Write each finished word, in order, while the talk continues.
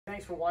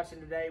thanks for watching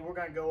today. We're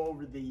going to go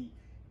over the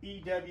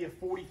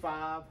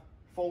Ew-m45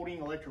 folding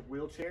electric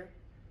wheelchair.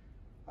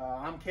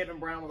 I'm Kevin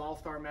Brown with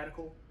All-Star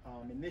Medical,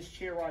 and this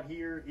chair right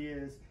here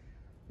is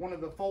one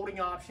of the folding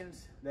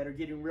options that are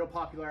getting real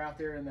popular out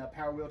there in the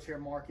power wheelchair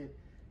market.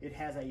 It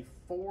has a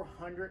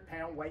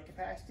 400-pound weight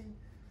capacity.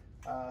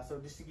 So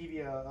just to give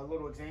you a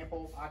little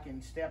example, I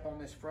can step on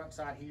this front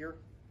side here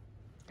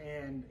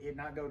and it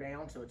not go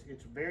down. So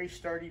it's very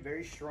sturdy,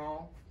 very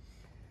strong.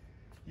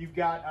 You've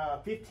got a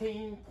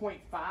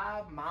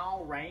 15.5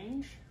 mile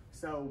range.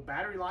 So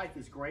battery life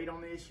is great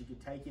on this. You can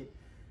take it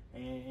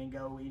and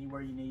go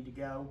anywhere you need to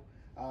go.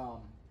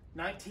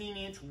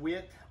 19-inch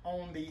width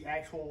on the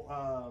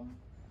actual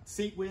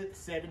seat width,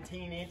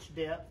 17-inch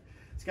depth.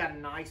 It's got a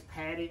nice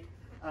padded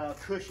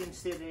cushion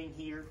sitting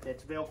here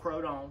that's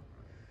Velcroed on.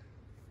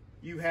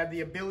 You have the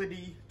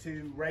ability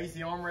to raise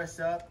the armrest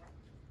up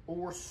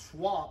or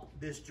swap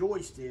this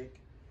joystick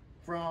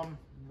from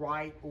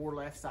right or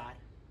left side.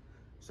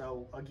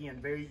 So again,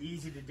 very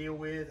easy to deal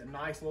with, a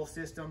nice little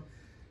system.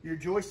 Your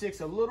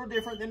joystick's a little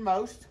different than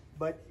most,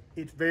 but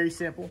it's very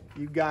simple.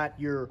 You've got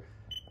your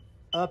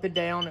up and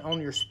down on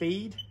your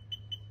speed.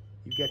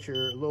 You've got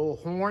your little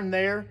horn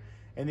there,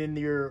 and then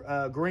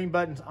your green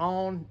button's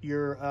on,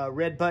 your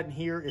red button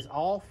here is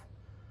off,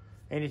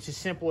 and it's as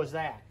simple as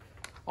that.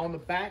 On the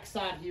back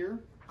side here,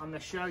 I'm going to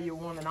show you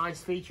one of the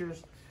nice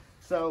features.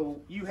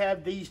 So you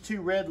have these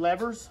two red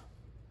levers.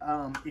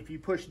 If you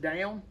push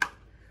down,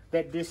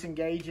 that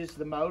disengages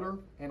the motor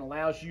and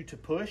allows you to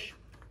push.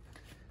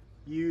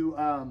 You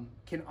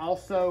can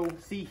also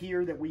see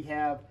here that we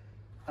have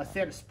a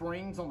set of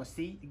springs on the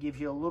seat. It gives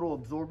you a little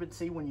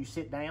absorbency when you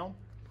sit down.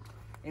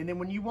 And then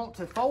when you want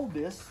to fold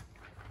this,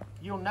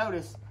 you'll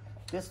notice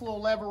this little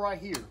lever right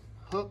here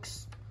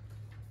hooks,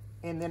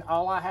 and then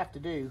all I have to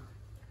do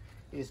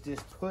is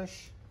just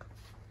push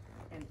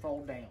and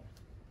fold down.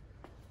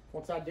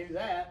 Once I do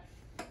that,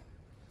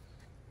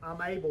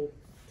 I'm able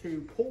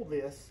to pull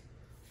this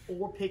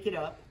or pick it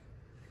up.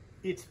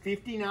 It's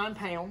 59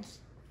 pounds,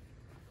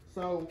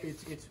 so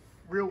it's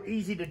real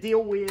easy to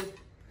deal with.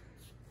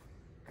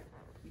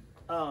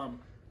 I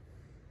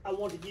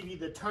want to give you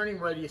the turning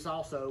radius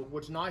also.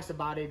 What's nice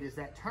about it is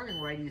that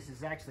turning radius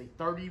is actually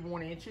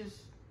 31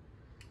 inches.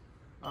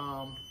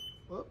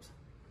 Whoops,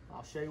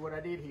 I'll show you what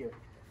I did here.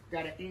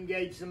 Got to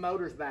engage the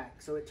motors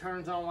back. So it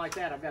turns on like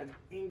that. I've got to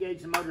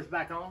engage the motors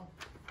back on.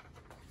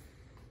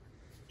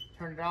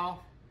 Turn it off.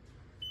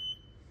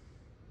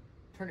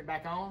 Turn it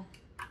back on.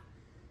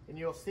 And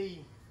you'll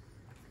see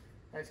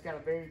that it's got a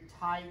very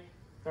tight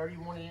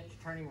 31-inch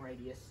turning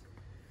radius.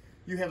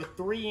 You have a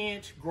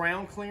 3-inch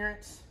ground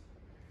clearance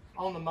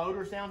on the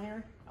motors down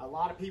here. A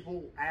lot of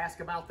people ask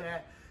about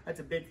that. That's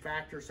a big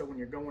factor. So when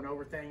you're going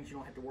over things, you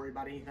don't have to worry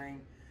about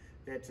anything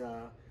that's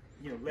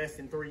less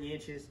than 3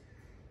 inches.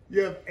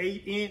 You have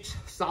 8-inch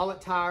solid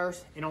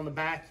tires, and on the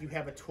back you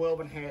have a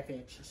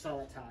 12.5-inch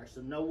solid tire. So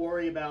no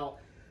worry about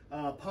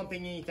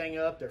pumping anything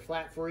up. They're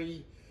flat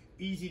free,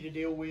 easy to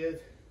deal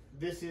with.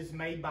 This is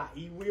made by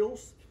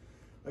E-Wheels.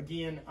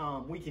 Again,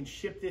 we can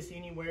ship this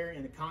anywhere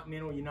in the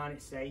continental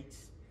United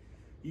States.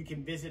 You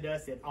can visit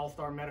us at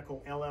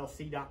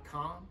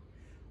allstarmedicalllc.com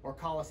or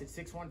call us at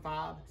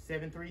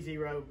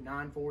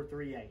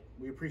 615-730-9438.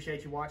 We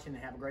appreciate you watching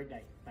and have a great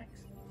day. Thanks.